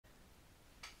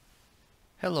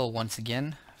Hello once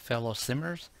again, fellow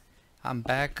simmers. I'm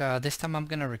back. This time I'm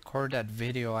gonna record that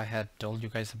video I had told you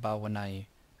guys about when I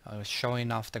was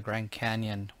showing off the Grand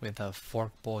Canyon with a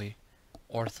Forkboy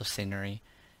Ortho scenery.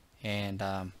 And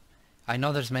I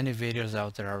know there's many videos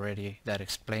out there already that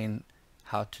explain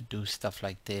how to do stuff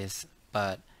like this,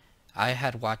 but I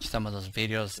had watched some of those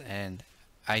videos and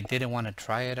I didn't want to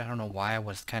try it. I don't know why. I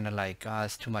was kind of like,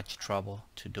 it's too much trouble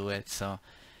to do it. So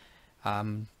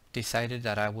decided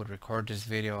that I would record this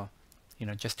video,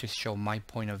 just to show my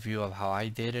point of view of how I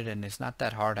did it. And it's not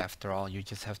that hard after all. You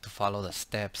just have to follow the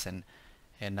steps, and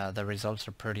the results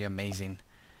are pretty amazing.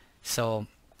 So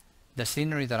the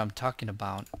scenery that I'm talking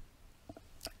about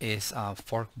is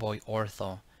Forkboy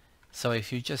Ortho. So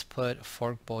if you just put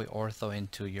Forkboy Ortho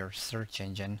into your search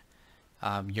engine,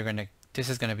 this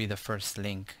is gonna be the first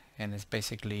link, and it's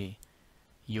basically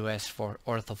US for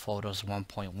Ortho Photos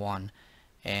 1.1,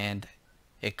 and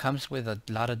it comes with a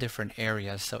lot of different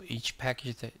areas. So each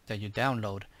package that you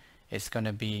download is going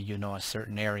to be, a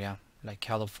certain area. Like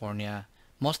California,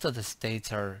 most of the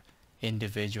states are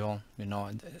individual.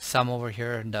 Some over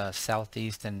here in the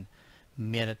southeast and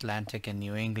mid-Atlantic and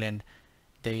New England,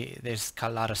 there's a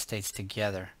lot of states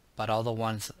together. But all the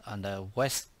ones on the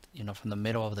west, from the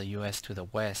middle of the US to the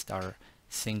west, are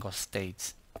single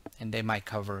states, and they might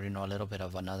cover, a little bit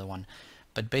of another one.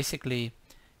 But basically,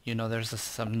 there's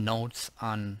some notes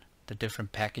on the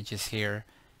different packages here,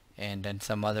 and then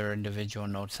some other individual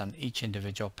notes on each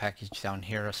individual package down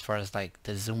here as far as like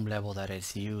the zoom level that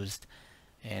is used.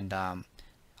 And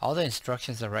all the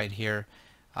instructions are right here.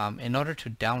 In order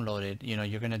to download it,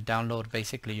 you're going to download,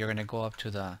 basically you're going to go up to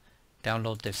the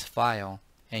download this file,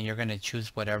 and you're going to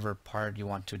choose whatever part you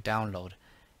want to download,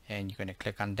 and you're going to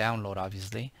click on download,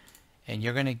 obviously, and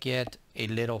you're going to get a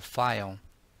little file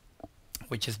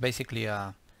which is basically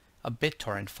a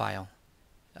BitTorrent file.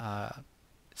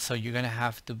 So you're going to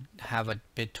have a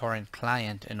BitTorrent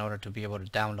client in order to be able to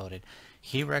download it.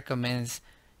 He recommends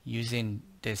using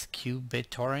this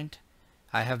QBitTorrent.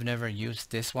 I have never used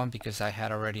this one because I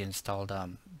had already installed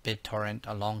BitTorrent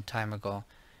a long time ago,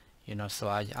 so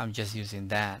I'm just using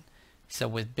that. So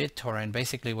with BitTorrent,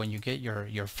 basically when you get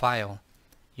your file,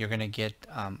 you're going to get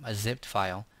a zipped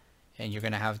file, and you're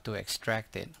going to have to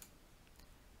extract it.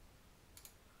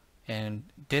 And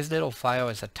this little file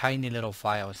is a tiny little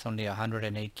file. It's only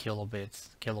 108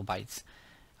 kilobytes.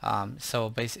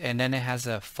 And then it has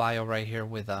a file right here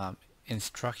with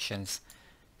instructions.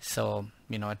 So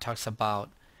it talks about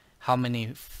how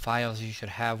many files you should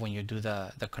have when you do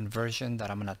the conversion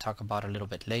that I'm going to talk about a little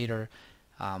bit later.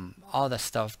 All the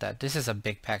stuff this is a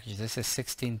big package. This is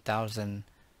 16,000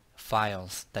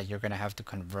 files that you're going to have to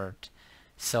convert.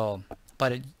 So,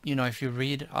 but if you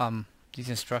read these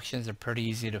instructions, are pretty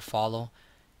easy to follow,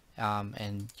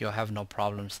 and you'll have no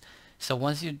problems. So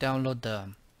once you download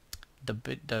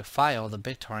the file, the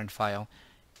BitTorrent file,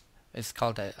 it's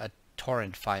called a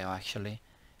torrent file actually.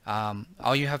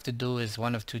 All you have to do is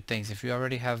one of two things. If you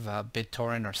already have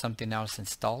BitTorrent or something else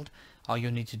installed, all you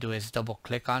need to do is double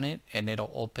click on it, and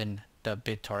it'll open the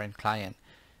BitTorrent client.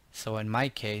 So in my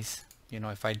case,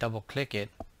 if I double click it,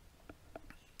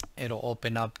 it'll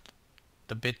open up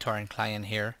the BitTorrent client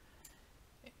here,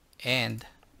 and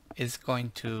it's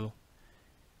going to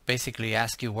basically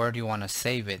ask you where do you want to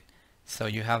save it. So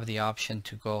you have the option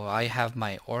to go, I have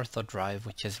my Ortho drive,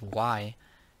 which is Y,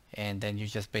 and then you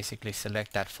just basically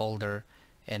select that folder,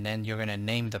 and then you're going to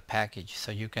name the package.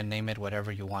 So you can name it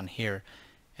whatever you want here,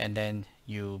 and then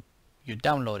you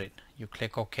download it. You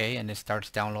click OK, and it starts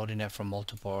downloading it from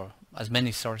as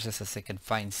many sources as it can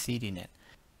find seeding it.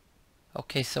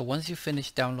 Okay, so once you finish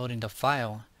downloading the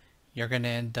file, you're going to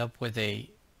end up with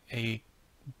a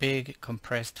big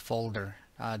compressed folder.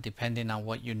 Depending on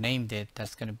what you named it,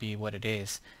 that's going to be what it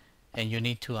is, and you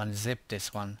need to unzip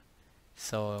this one.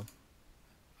 So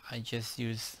I just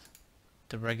use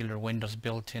the regular Windows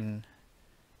built-in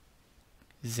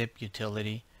zip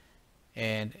utility,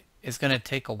 and it's going to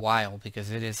take a while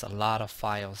because it is a lot of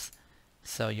files.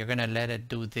 So you're going to let it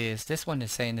do this. This one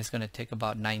is saying it's going to take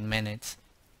about 9 minutes.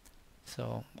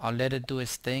 So I'll let it do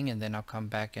its thing, and then I'll come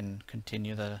back and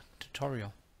continue the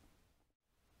tutorial.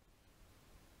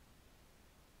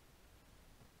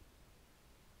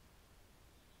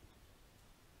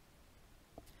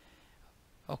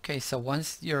 Okay, so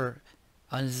once your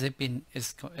unzipping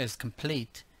is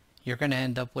complete, you're going to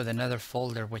end up with another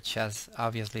folder which has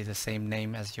obviously the same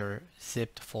name as your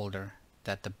zipped folder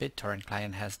that the BitTorrent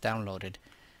client has downloaded.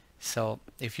 So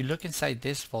if you look inside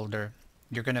this folder,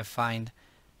 you're going to find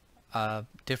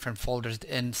different folders,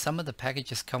 and some of the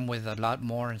packages come with a lot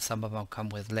more and some of them come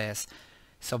with less.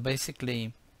 So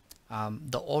basically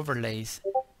the overlays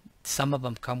Some of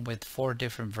them come with 4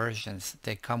 different versions.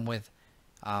 They come with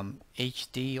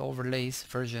HD overlays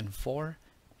version 4,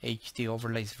 HD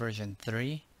overlays version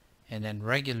 3, and then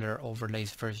regular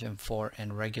overlays version 4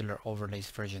 and regular overlays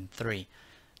version 3.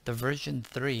 The version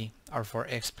 3 are for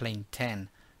X-Plane 10.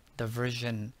 The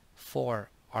version 4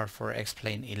 are for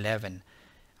X-Plane 11.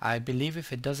 I believe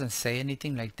if it doesn't say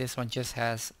anything, like this one just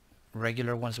has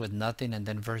regular ones with nothing and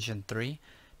then version 3,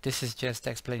 this is just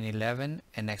X-Plane 11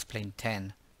 and X-Plane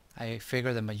 10. I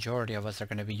figure the majority of us are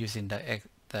going to be using the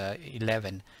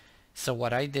 11. So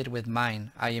what I did with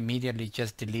mine, I immediately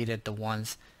just deleted the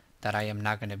ones that I am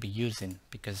not going to be using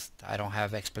because I don't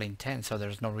have X-Plane 10, so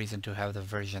there's no reason to have the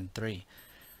version 3.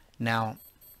 Now,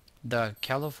 the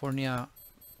California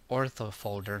Ortho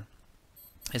folder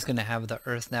is going to have the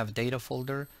EarthNav data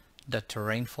folder, the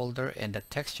terrain folder, and the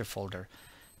texture folder.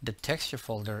 The texture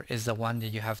folder is the one that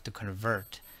you have to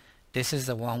convert. This is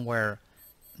the one where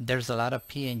there's a lot of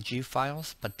PNG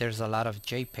files, but there's a lot of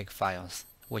JPEG files,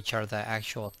 which are the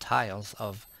actual tiles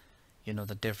of, you know,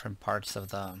 the different parts of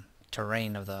the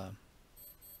terrain of the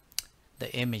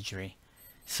imagery.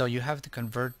 So you have to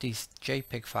convert these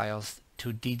JPEG files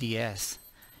to DDS.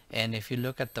 And if you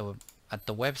look at the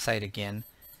website again,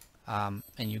 and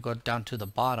you go down to the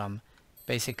bottom,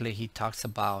 basically he talks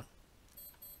about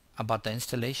the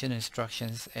installation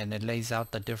instructions, and it lays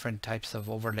out the different types of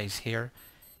overlays here.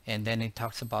 And then it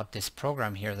talks about this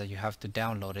program here that you have to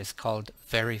download. It's called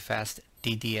Very Fast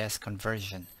DDS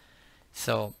Conversion.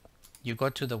 So you go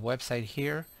to the website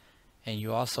here and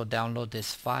you also download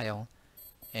this file,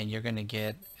 and you're going to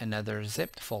get another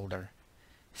zipped folder.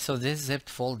 So this zipped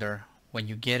folder, when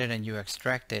you get it and you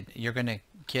extract it, you're going to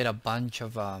get a bunch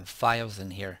of files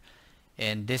in here,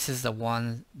 and this is the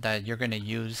one that you're going to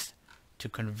use to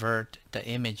convert the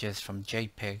images from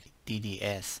JPEG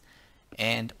DDS.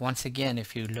 And once again,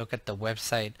 if you look at the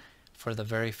website for the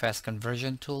Very Fast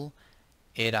Conversion tool,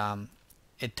 it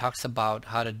talks about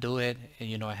how to do it.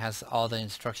 You know, it has all the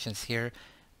instructions here,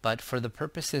 but for the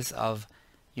purposes of,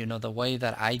 you know, the way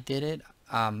that I did it,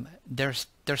 there's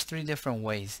 3 different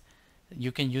ways.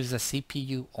 You can use the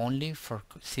CPU only for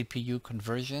CPU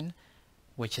conversion,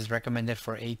 which is recommended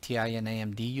for ATI and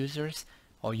AMD users,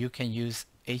 or you can use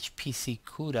HPC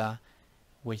CUDA,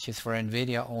 which is for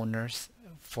NVIDIA owners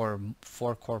for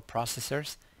 4-core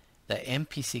processors. The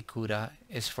MPC CUDA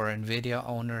is for NVIDIA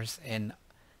owners and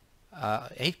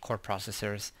 8-core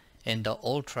processors, and the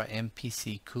Ultra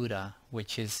MPC CUDA,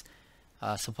 which is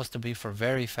supposed to be for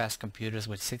very fast computers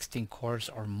with 16 cores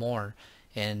or more,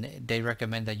 and they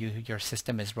recommend that your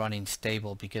system is running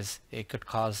stable because it could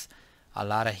cause a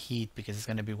lot of heat because it's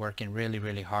going to be working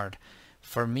really hard.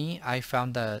 For me, I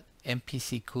found the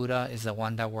MPC CUDA is the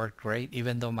one that worked great,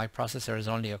 even though my processor is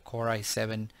only a Core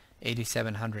i7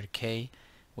 8700K,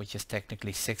 which is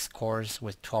technically 6 cores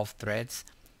with 12 threads,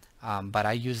 but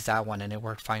I used that one and it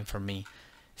worked fine for me.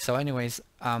 So anyways,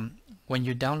 when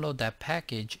you download that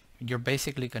package, you're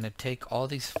basically going to take all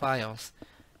these files,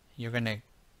 you're going to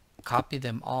copy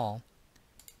them all,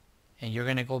 and you're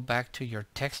going to go back to your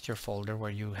texture folder where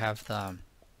you have the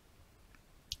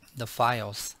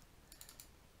files,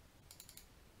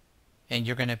 and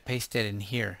you're going to paste it in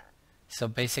here. So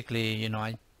basically, you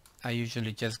know, I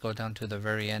usually just go down to the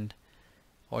very end,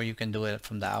 or you can do it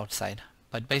from the outside,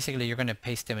 but basically you're going to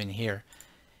paste them in here.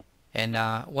 And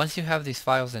once you have these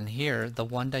files in here, the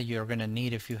one that you're going to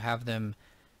need, if you have them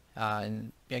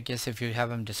and I guess if you have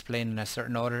them displayed in a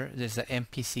certain order, there's the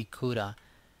MPC CUDA,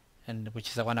 and which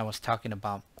is the one I was talking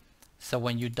about. So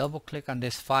when you double click on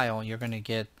this file, you're going to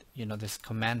get, you know, this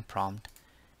command prompt,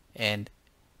 and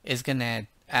it's going to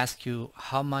ask you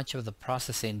how much of the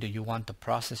processing do you want the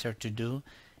processor to do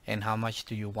and how much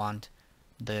do you want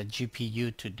the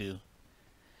GPU to do.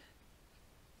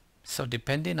 So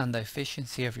depending on the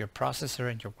efficiency of your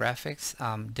processor and your graphics,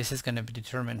 this is going to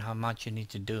determine how much you need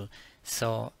to do.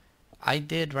 So I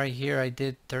did right here, I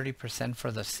did 30%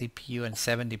 for the CPU and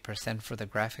 70% for the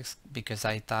graphics because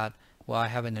I thought, well, I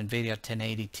have an NVIDIA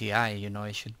 1080 Ti, you know,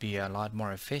 it should be a lot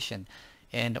more efficient.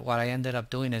 And what I ended up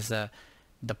doing is the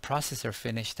processor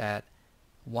finished at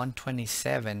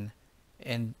 127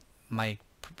 and my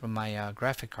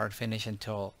graphic card finished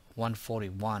until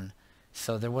 141.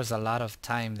 So there was a lot of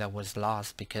time that was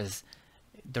lost because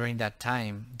during that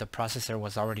time the processor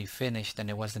was already finished and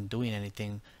it wasn't doing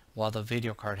anything, while the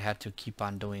video card had to keep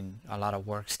on doing a lot of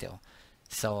work still.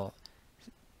 So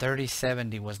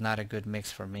 3070 was not a good mix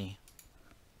for me.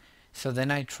 So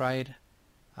then I tried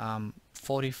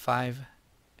 45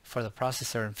 for the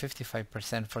processor and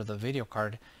 55% for the video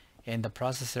card, and the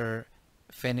processor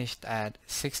finished at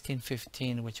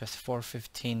 1615, which was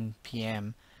 4:15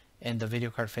 p.m. and the video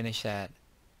card finished at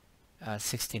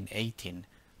 1618.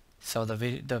 So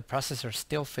the processor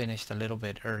still finished a little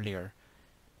bit earlier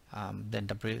than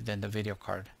the video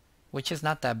card, which is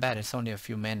not that bad. It's only a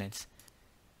few minutes.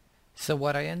 So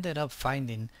what I ended up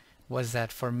finding was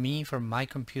that for me, for my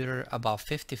computer, about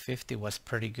 50-50 was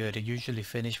pretty good. It usually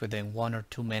finished within 1 or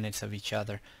 2 minutes of each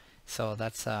other. So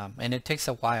that's and it takes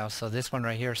a while. So this one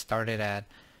right here started at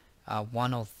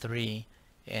 103,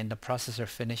 and the processor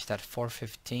finished at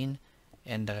 415,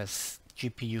 and the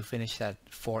GPU finished at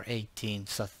 418,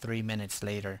 so 3 minutes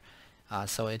later.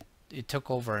 So it took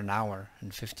over an hour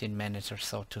and 15 minutes or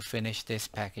so to finish this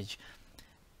package.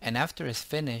 And after it's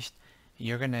finished,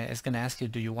 it's gonna ask you,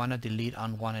 do you want to delete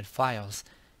unwanted files?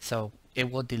 So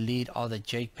it will delete all the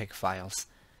JPEG files.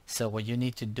 So what you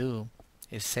need to do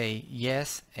is say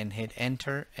yes and hit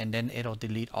enter, and then it'll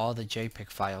delete all the JPEG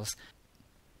files.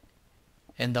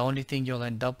 And the only thing you'll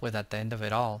end up with at the end of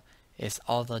it all is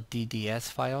all the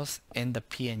DDS files and the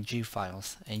PNG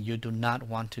files, and you do not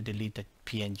want to delete the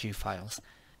PNG files.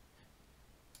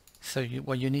 So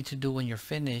what you need to do when you're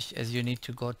finished is you need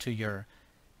to go to your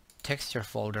texture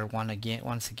folder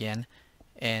once again,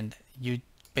 and you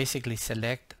basically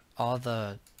select all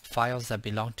the files that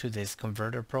belong to this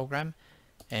converter program,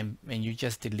 and you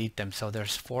just delete them. So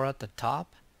there's 4 at the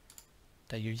top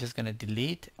that you're just gonna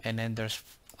delete, and then there's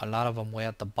a lot of them way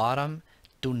at the bottom.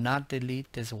 Do not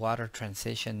delete this water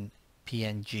transition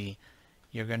PNG.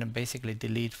 You're gonna basically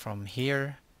delete from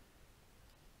here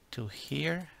to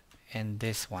here and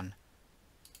this one,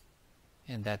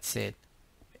 and that's it.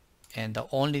 And the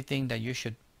only thing that you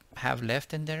should have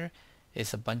left in there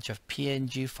is a bunch of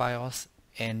PNG files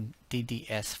and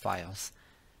DDS files,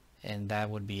 and that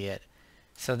would be it.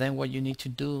 So then what you need to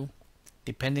do,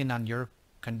 depending on your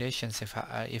conditions,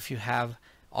 if you have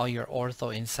all your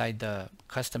ortho inside the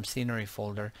custom scenery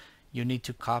folder, you need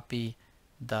to copy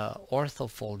the ortho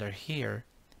folder here,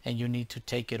 and you need to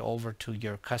take it over to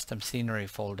your custom scenery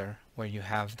folder where you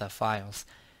have the files.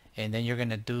 And then you're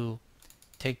gonna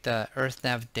take the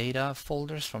EarthNav data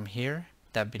folders from here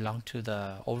that belong to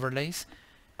the overlays,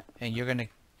 and you're gonna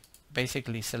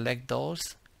basically select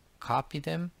those, copy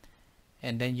them,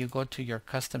 and then you go to your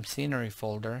custom scenery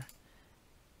folder,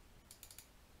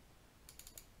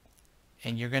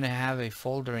 and you're gonna have a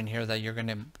folder in here that you're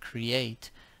gonna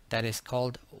create that is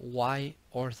called Y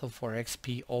Ortho for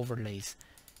XP overlays.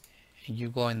 And you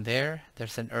go in there,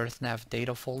 there's an EarthNav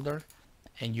data folder,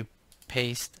 and you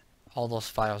paste all those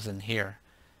files in here.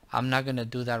 I'm not gonna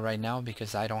do that right now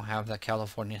because I don't have the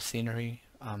California scenery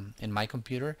in my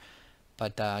computer,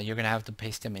 but you're gonna have to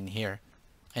paste them in here.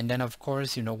 And then of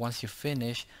course, once you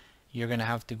finish, you're gonna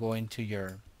have to go into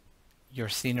your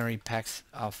scenery packs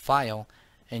file,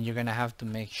 and you're gonna have to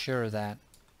make sure that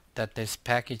this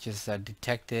package is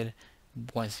detected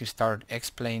once you start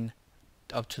X-Plane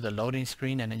up to the loading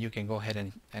screen, and then you can go ahead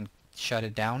and shut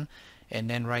it down. And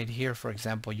then right here, for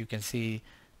example, you can see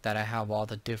that I have all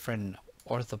the different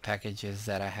ortho packages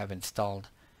that I have installed.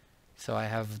 So I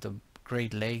have the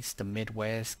Great Lakes, the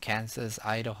Midwest, Kansas,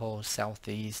 Idaho,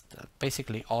 Southeast,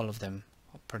 basically all of them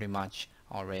pretty much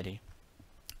already,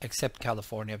 except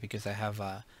California, because I have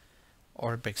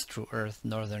Orbix True Earth,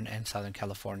 Northern and Southern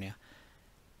California.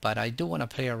 But I do want to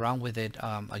play around with it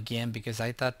again, because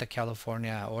I thought the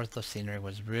California ortho scenery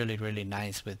was really, really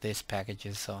nice with these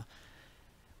packages. So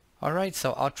alright,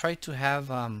 so I'll try to have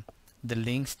the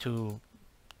links to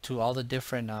all the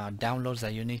different downloads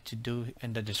that you need to do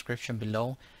in the description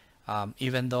below,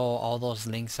 even though all those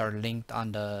links are linked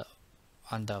on the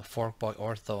Forkboy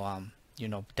Ortho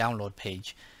download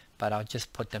page, but I'll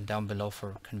just put them down below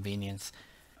for convenience.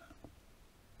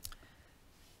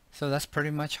 So that's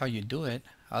pretty much how you do it.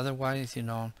 Otherwise,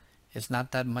 it's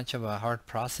not that much of a hard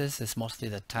process. It's mostly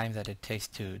the time that it takes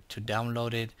to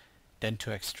download it, then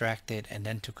to extract it, and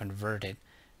then to convert it.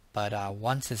 But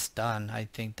once it's done, I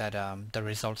think that the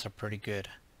results are pretty good.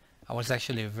 I was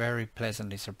actually very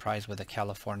pleasantly surprised with the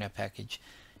California package,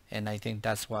 and I think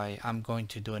that's why I'm going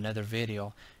to do another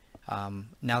video.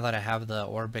 Now that I have the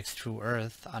Orbix True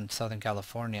Earth on Southern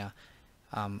California,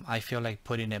 I feel like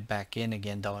putting it back in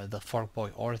again, the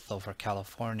Forkboy Ortho for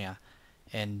California,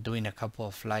 and doing a couple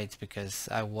of flights, because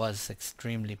I was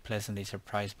extremely pleasantly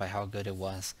surprised by how good it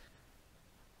was.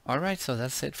 Alright, so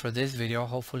that's it for this video.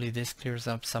 Hopefully this clears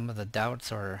up some of the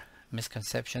doubts or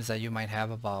misconceptions that you might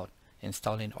have about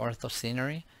installing ortho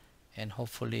scenery, and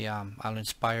hopefully I'll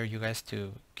inspire you guys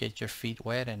to get your feet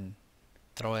wet and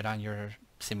throw it on your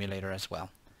simulator as well.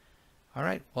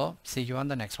 Alright, well, see you on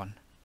the next one.